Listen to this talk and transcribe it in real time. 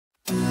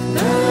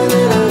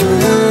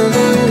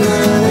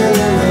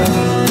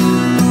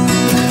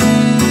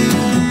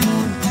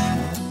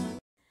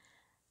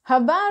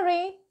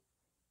Habari,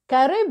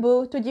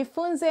 karibu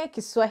tujifunze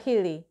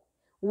Kiswahili.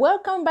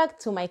 Welcome back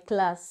to my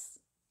class.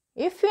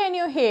 If you are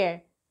new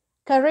here,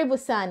 karibu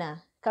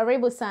sana.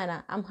 Karibu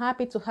sana. I'm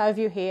happy to have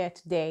you here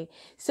today.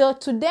 So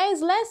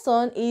today's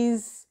lesson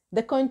is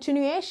the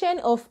continuation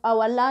of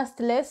our last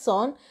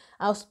lesson.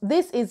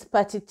 This is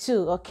part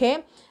 2,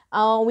 okay?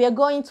 We are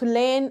going to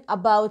learn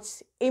about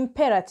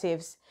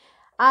imperatives.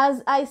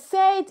 As I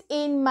said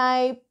in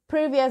my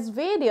previous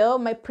video,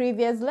 my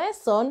previous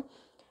lesson,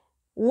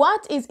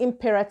 what is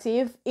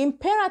imperative?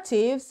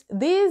 Imperatives,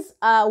 these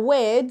are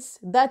words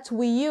that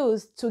we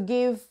use to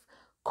give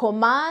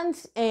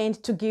commands and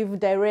to give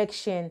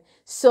direction.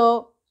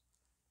 So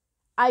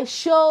I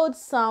showed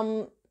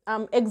some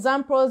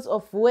examples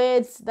of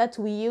words that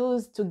we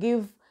use to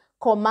give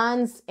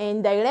commands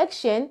and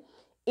direction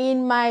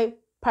in my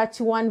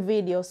part 1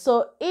 video.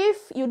 So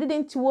if you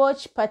didn't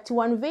watch part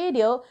 1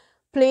 video,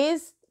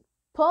 please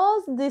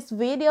pause this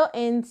video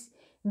and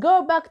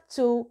go back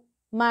to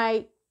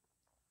my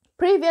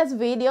previous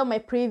video, my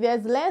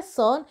previous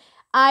lesson.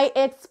 I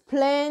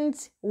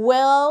explained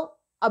well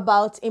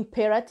about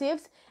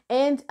imperatives,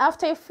 and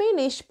after I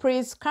finish,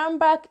 please come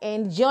back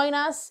and join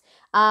us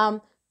to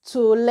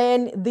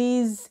learn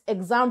these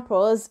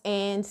examples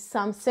and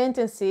some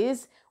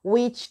sentences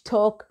which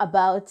talk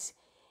about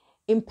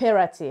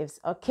imperatives,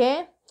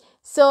 okay?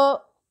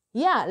 So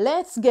yeah,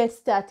 let's get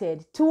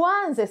started.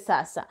 Tuanze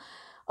sasa.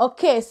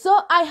 Okay, so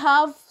I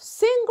have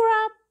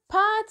singular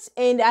part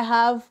and I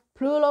have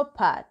plural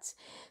part.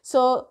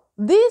 So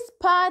this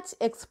part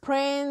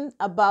explains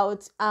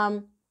about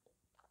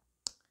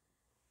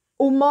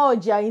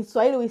umoja. In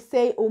Swahili we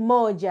say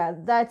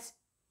umoja, that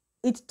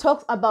it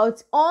talks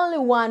about only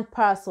one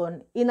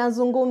person.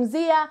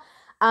 Inazungumzia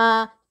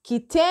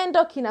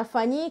kitendo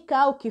kinafanyika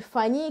au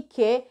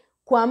kifanyike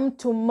kwa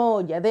mtu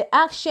mmoja. The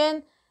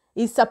action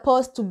is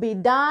supposed to be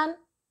done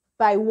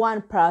by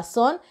one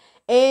person,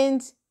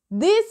 and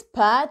this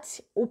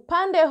part,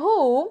 upande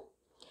huu,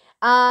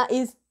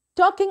 is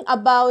talking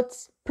about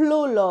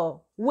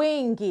plural,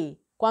 wingi,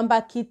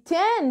 kwamba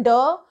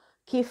kitendo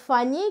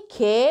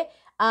kifanyike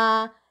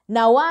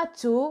na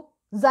watu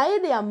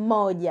zaidi ya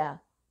mmoja.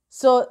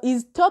 So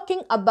is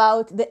talking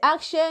about the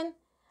action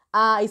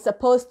is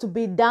supposed to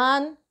be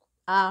done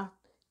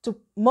to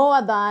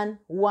more than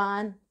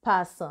one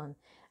person.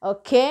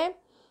 Okay?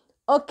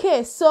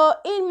 Okay, so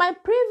in my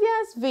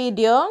previous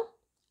video,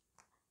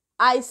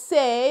 I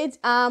said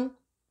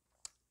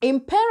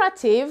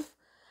imperative,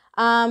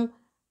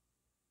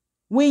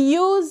 we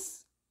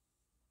use,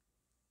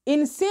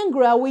 in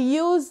singular, we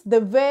use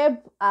the verb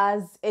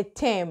as a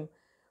term.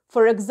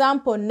 For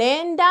example,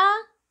 nenda,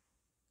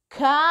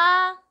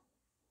 ka,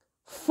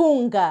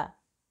 funga.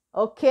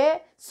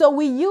 Okay? So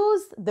we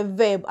use the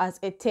verb as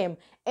a term.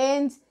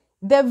 And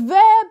the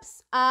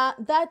verbs are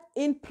that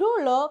in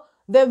plural,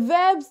 the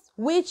verbs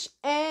which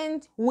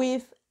end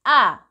with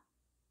a.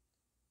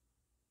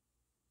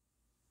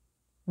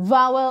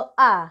 Vowel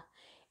a.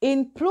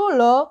 In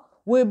plural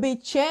will be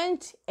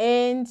changed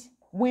and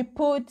we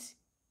put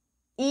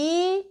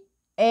e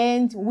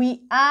and we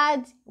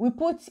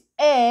put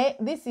a.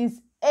 This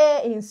is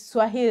a in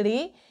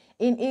Swahili.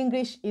 In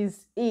English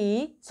is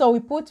e. So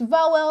we put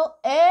vowel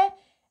a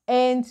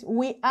and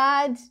we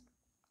add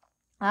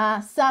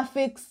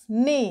suffix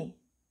ni.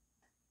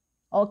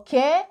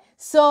 Okay?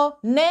 So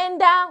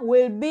nenda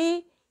will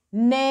be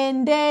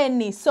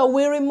nendeni. So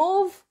we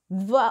remove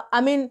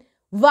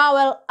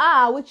vowel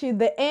a, which is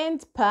the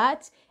end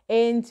part,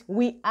 and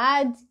we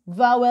add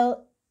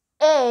vowel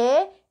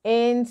a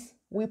and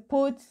we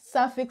put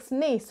suffix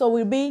ni. So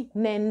will be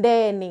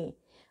nendeni.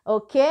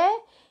 Okay?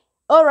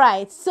 All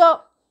right.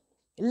 So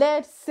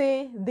let's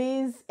see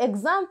these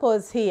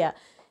examples here.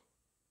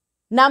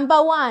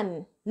 Number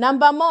 1,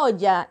 namba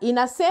moja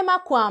inasema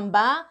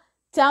kwamba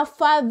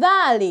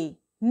tafadhali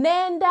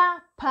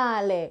nenda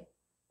pale.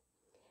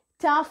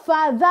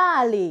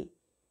 Tafadhali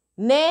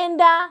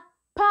nenda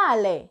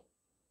pale.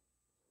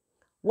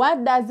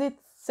 What does this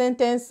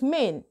sentence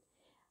mean?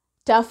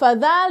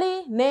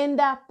 Tafadhali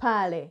nenda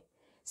pale.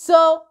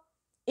 So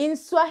in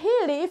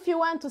Swahili, if you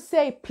want to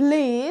say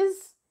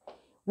please,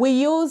 we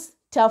use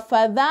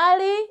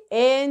tafadhali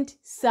and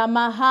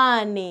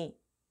samahani.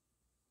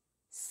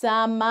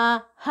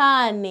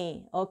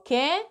 Samahani,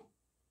 okay?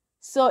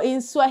 So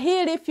in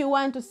Swahili, if you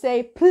want to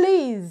say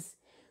please,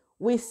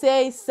 we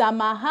say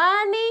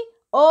samahani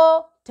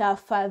or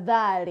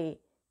tafadhali.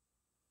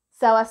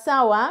 Sawa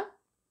sawa?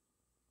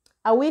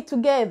 Are we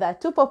together?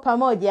 Tupo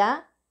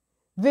pamoja?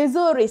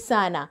 Vizuri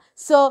sana.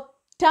 So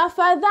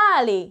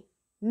tafadhali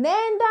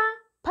nenda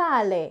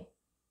pale.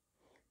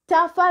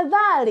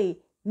 Tafadhali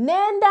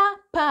nenda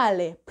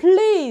pale.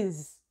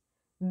 Please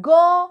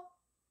go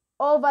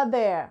over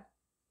there.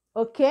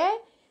 Okay?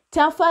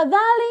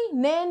 Tafadhali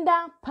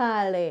nenda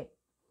pale.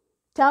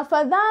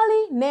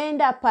 Tafadhali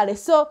nenda pale.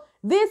 So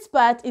this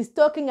part is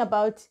talking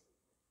about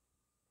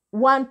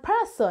one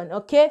person,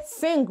 okay?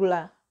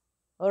 Singular.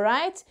 All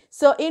right?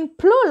 So in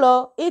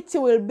plural, it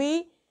will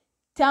be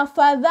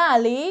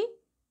tafadhali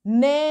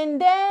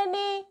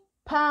nendeni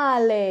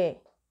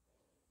pale.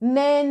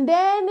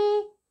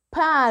 Nendeni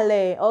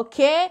pale.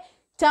 Okay?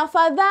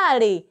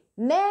 Tafadhali,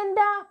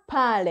 nenda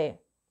pale.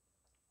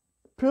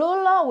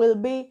 Plural will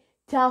be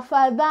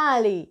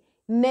tafadhali,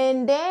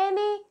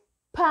 nendeni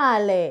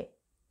pale.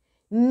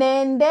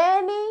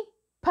 Nendeni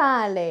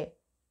pale.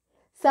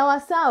 Sawa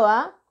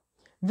sawa?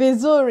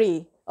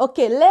 Vizuri.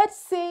 Okay, let's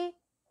see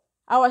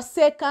our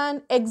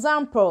second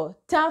example.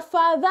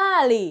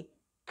 Tafadhali,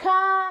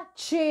 kaa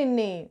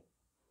chini.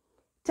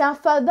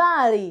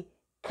 Tafadhali,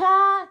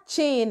 kaa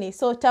chini.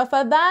 So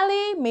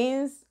tafadhali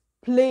means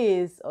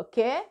please,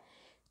 okay?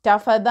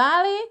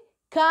 Tafadhali,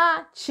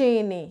 kaa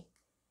chini.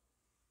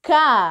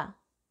 Kaa,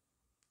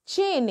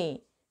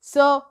 chini.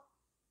 So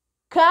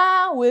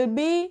kaa will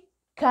be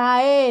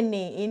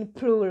kaeni in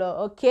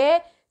plural, okay?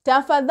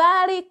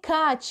 Tafadhali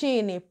kaa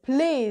chini.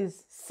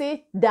 Please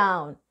sit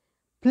down.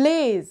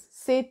 Please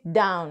sit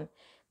down.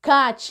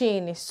 Kaa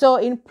chini. So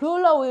in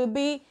plural will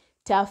be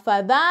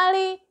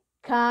tafadhali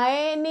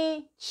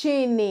kaeni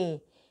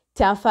chini.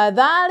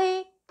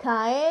 Tafadhali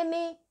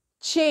kaeni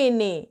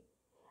chini.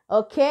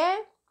 Okay?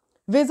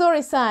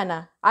 Vizuri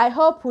sana. I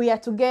hope we are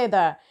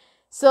together.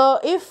 So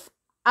if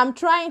I'm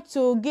trying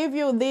to give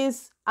you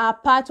this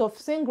part of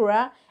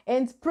singular,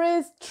 and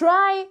please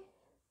try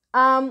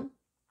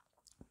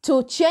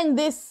to change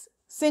this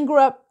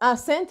singular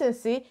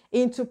sentence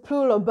into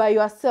plural by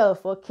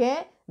yourself,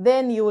 okay?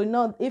 Then you will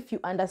know if you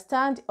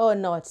understand or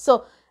not.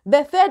 So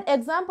the third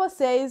example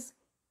says,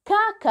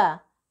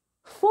 kaka,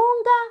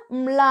 funga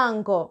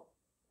mlango.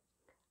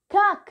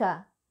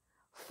 Kaka,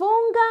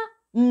 funga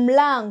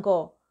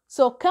mlango.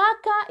 So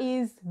kaka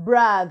is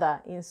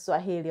brother in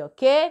Swahili,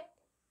 okay?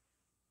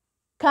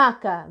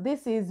 Kaka,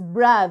 this is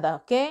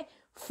brother, okay?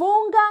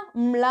 Funga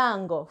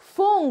mlango.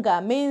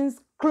 Funga means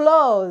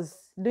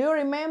close. Do you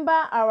remember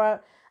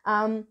our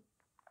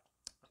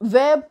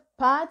verb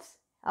part,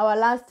 our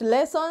last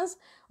lessons?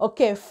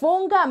 Okay,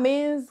 funga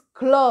means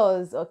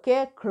close,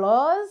 okay?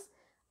 Close,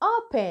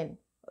 open.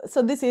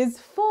 So this is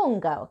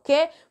funga,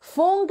 okay?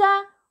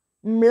 Funga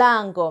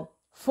mlango.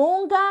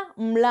 Funga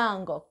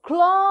mlango.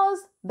 Close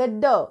the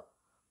door.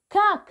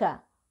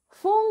 Kaka,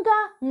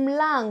 funga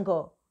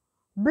mlango.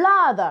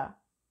 Brother,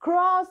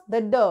 close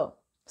the door.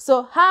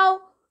 So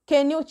how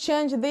can you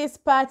change this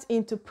part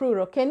into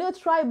plural? Can you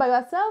try by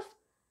yourself?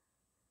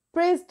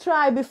 Please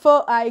try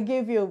before I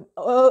give you,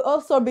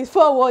 also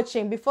before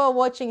watching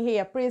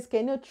here, please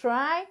can you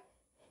try?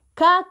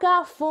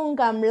 Kaka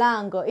funga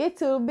mlango. It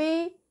will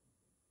be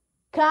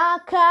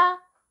kaka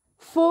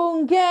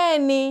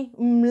fungeni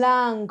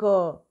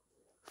mlango.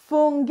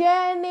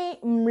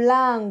 Fungeni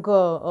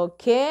mlango,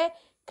 okay?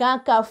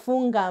 Kaka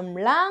funga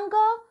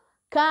mlango.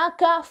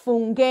 Kaka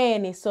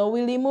fungeni. So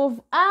we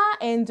remove a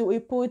and we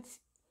put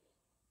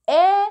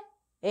e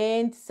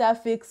and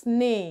suffix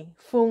ni.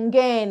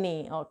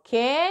 Fungeni,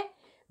 okay?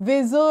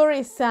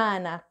 Vizuri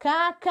sana.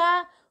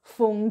 Kaka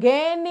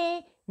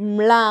fungeni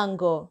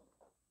mlango.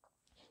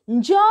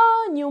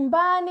 Njoo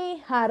nyumbani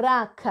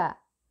haraka.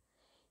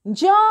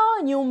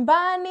 Njoo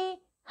nyumbani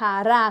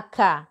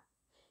haraka.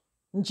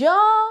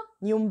 Njoo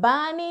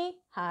nyumbani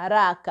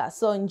haraka.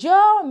 So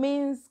njoo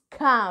means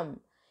come.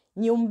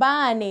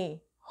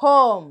 Nyumbani,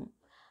 home.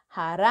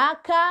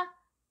 Haraka,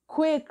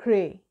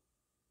 quickly.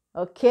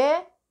 Okay?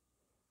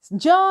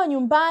 Njoo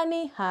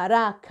nyumbani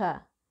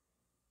haraka.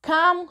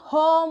 Come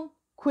home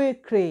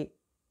quickly.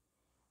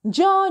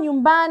 Njoo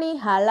nyumbani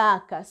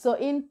haraka. So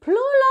in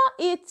plural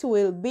it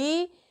will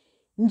be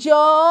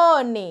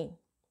njooni.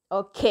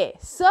 Okay,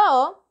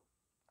 so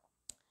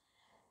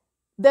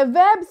the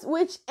verbs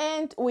which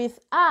end with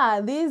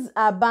are, these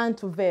are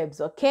Bantu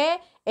verbs, okay?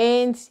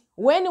 And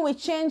when we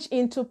change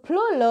into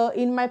plural,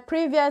 in my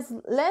previous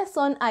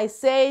lesson, I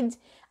said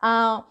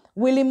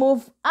we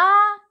remove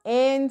a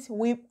and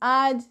we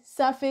add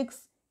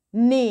suffix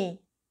ni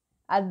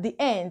at the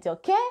end,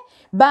 okay?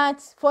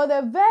 But for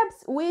the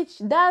verbs which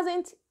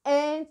don't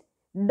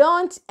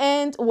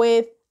end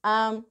with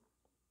a,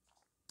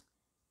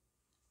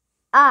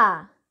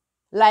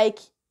 like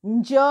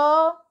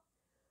njoo,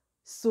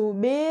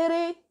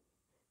 subiri,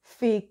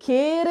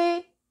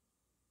 fikiri,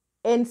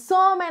 and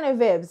so many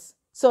verbs.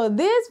 So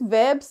these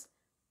verbs,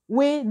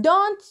 we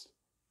don't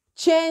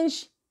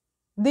change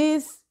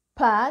this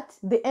part,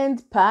 the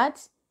end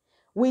part.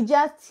 We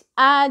just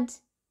add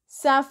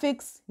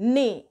suffix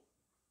ni.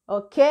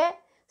 Okay?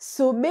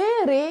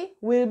 Subiri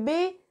will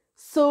be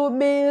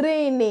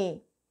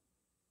subirini.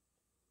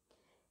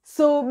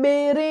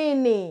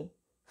 Subirini.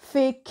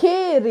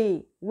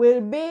 Fikiri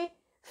will be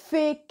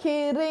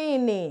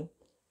fikirini.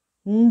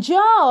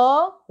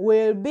 Njoo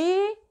will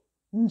be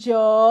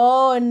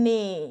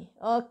njooni.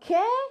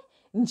 Okay?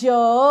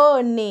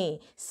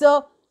 Njooni.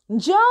 So,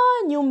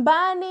 njoo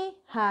nyumbani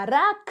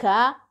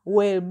haraka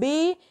will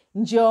be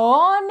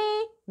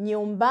njooni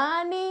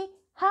nyumbani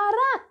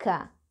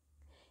haraka.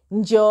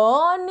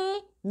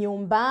 Njooni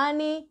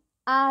nyumbani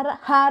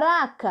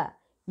haraka.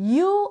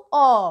 You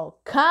all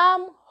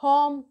come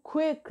home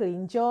quickly.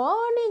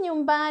 Njooni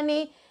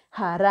nyumbani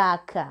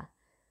haraka.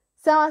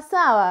 Sawa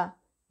sawa.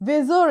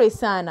 Vizuri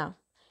sana.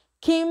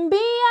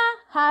 Kimbia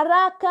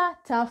haraka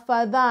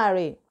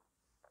tafadhali.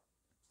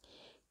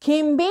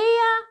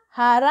 Kimbia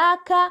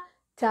haraka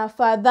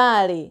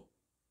tafadhali.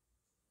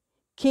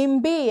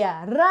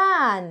 Kimbia,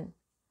 run.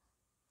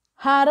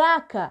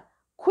 Haraka,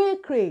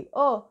 quickly,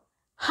 or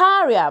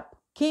hurry up.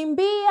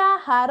 Kimbia,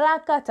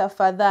 haraka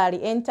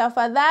tafadhali. And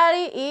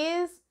tafadhali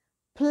is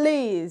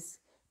please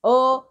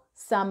or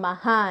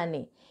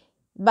samahani.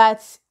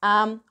 But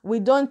we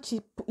don't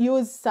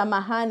use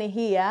samahani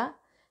here.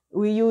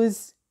 We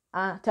use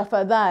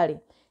tafadhali.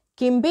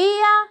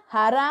 Kimbia,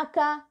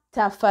 haraka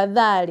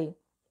tafadhali.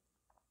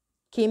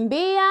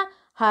 Kimbia,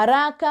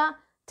 haraka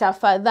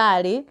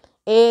tafadhali.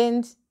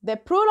 And the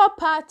plural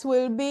part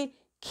will be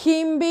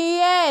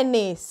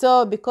kimbieni.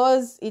 So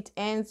because it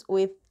ends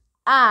with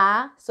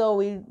a, so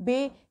will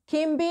be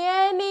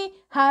kimbieni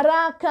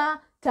haraka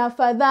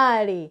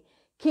tafadhali.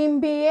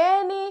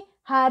 Kimbieni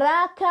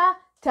haraka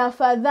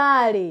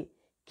tafadhali.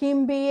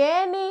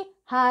 Kimbieni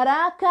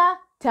haraka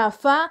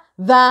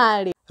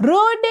tafadhali.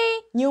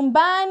 Rudi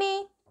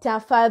nyumbani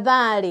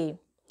tafadhali.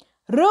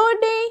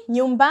 Rudi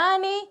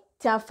nyumbani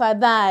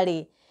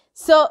tafadhali.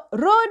 So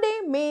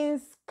rudi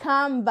means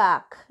come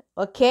back.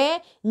 Okay?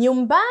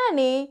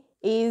 Nyumbani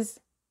is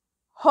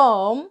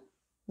home.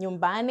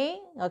 Nyumbani.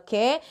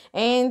 Okay?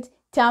 And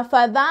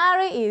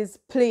tafadhali is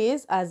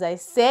please, as I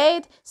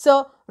said.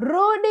 So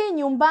rudi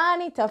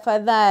nyumbani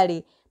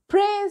tafadhali.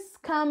 Please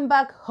come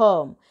back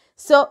home.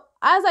 So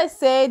as I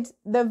said,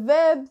 the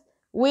verb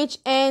which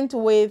end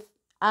with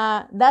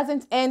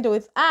doesn't end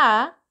with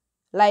a,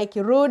 like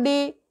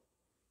rudi,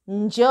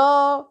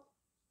 njoo,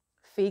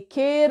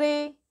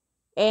 fikiri,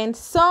 and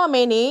so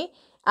many.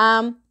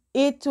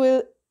 It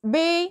will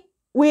be,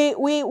 we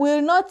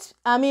will not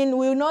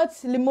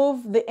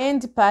remove the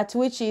end part,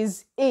 which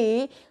is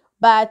e,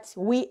 but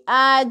we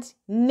add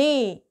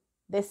ni,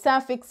 the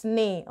suffix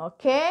ni.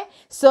 Okay,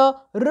 so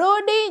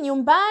rudi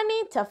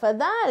nyumbani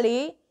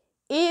tafadhali,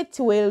 it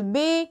will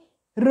be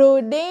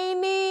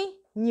rudini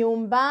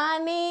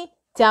nyumbani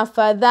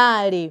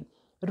tafadhali.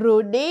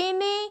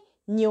 Rudini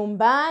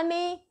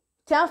nyumbani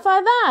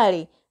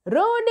tafadhali.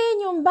 Rudi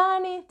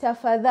nyumbani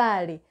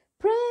tafadhali.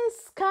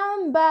 Please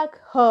come back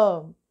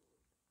home.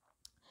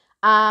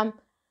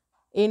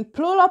 In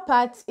plural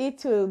parts,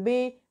 it will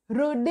be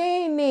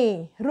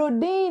rudini.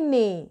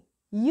 Rudini.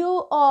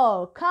 You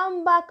all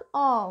come back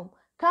home.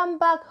 Come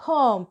back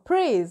home.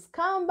 Please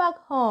come back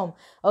home.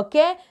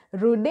 Okay?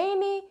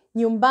 Rudini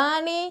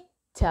nyumbani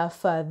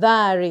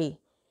tafadhali.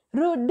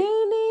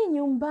 Rudini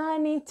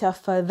nyumbani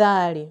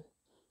tafadhali.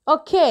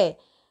 Okay.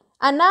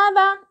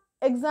 Another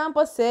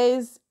example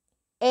says,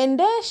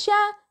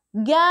 endesha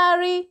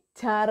gari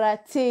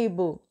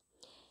taratibu.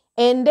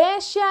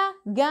 Endesha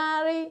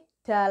gari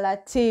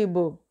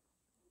taratibu.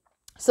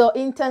 So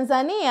in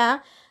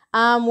Tanzania,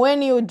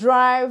 when you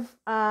drive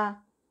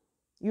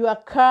your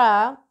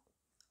car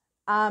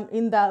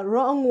in the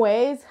wrong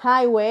ways,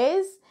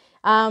 highways,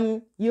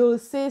 you'll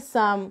see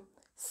some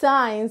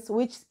signs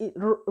which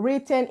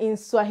written in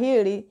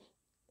Swahili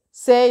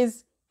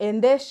says,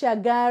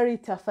 endesha gari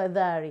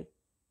tafadhali.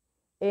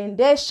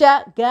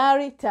 Endesha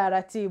gari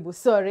taratibu.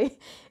 Sorry.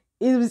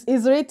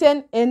 Is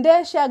written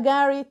endesha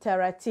gari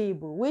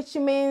taratibu, which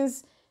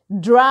means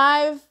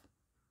drive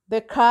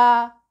the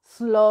car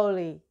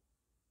slowly.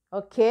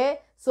 Okay?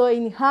 So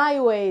in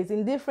highways,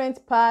 in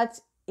different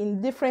parts,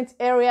 in different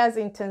areas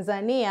in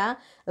Tanzania,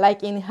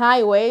 like in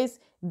highways,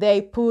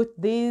 they put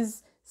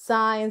these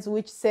signs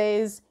which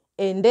says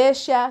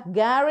endesha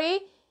gari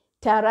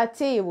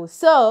taratibu.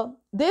 So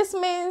this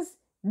means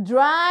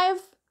drive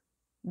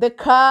the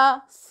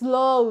car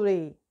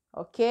slowly.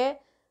 Okay?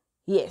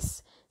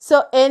 Yes.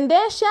 So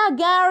endesha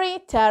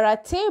gari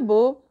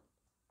taratibu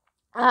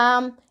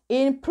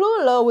in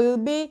plural will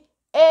be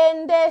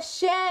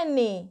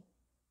endesheni.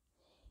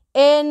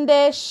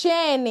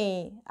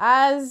 Endesheni.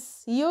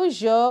 As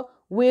usual,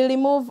 we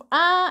remove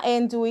a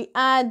and we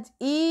add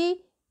e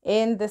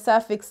and the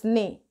suffix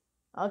ni.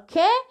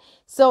 Okay?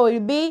 So it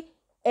will be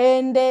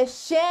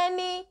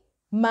endesheni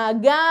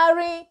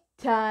magari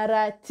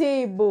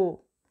taratibu.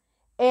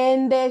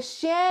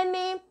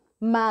 Endesheni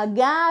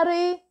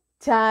magari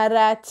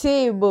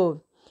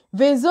taratibu.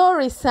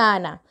 Vizuri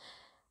sana.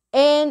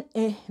 And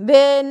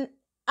then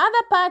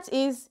other part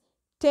is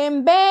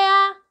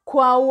tembea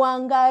kwa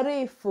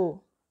uangalifu.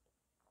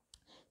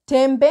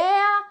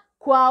 Tembea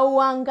kwa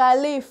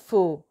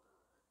uangalifu.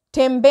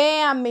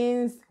 Tembea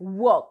means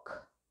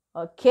walk.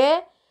 Okay?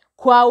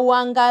 Kwa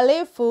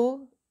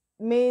uangalifu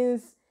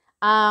means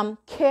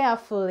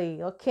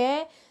carefully.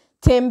 Okay?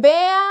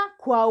 Tembea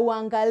kwa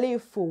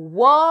uangalifu.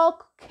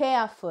 Walk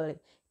carefully.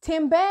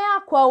 Tembea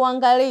kwa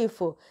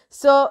uangalifu.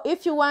 So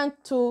if you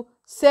want to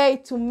say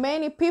to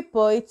many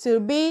people, it will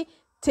be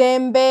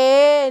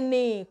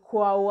tembeeni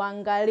kwa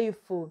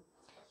uangalifu.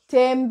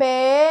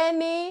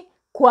 Tembeeni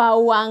kwa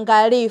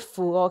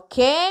uangalifu.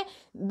 Okay?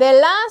 The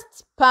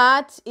last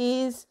part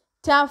is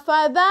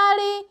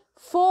tafadhali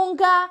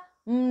funga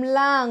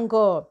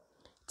mlango.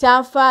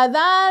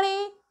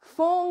 Tafadhali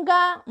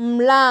funga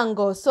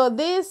mlango. So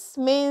this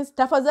means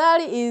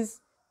tafadhali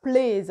is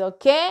please.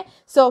 Okay?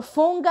 So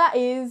funga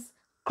is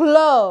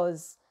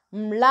close.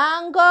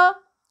 Mlango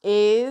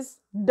is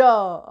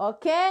door.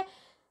 Okay?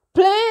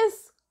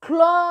 Please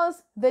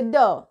close the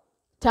door.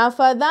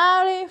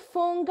 Tafadhali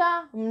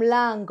funga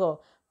mlango.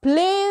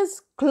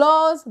 Please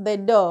close the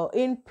door.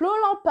 In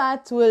plural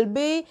part will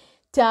be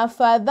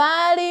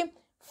tafadhali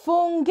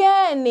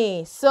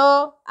fungeni.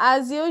 So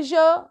as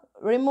usual,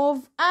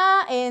 remove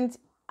a and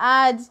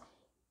add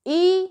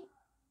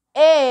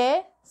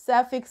a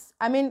suffix,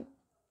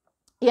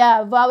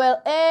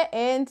 vowel a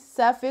and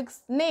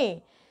suffix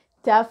ni.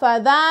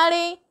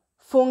 Tafadhali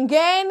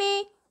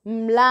fungeni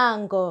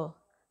mlango.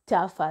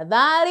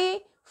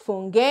 Tafadhali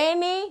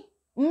fungeni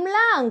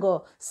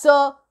mlango.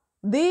 So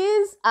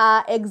these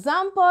are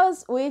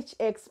examples which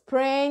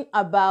explain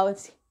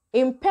about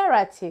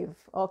imperative,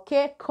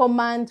 okay,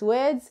 command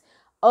words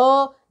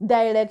or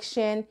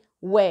direction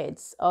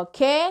words,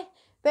 okay.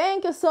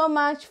 Thank you so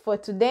much for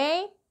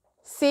today.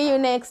 See you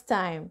next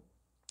time.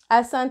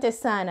 Asante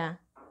sana.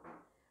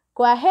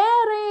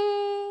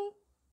 Kwaheri.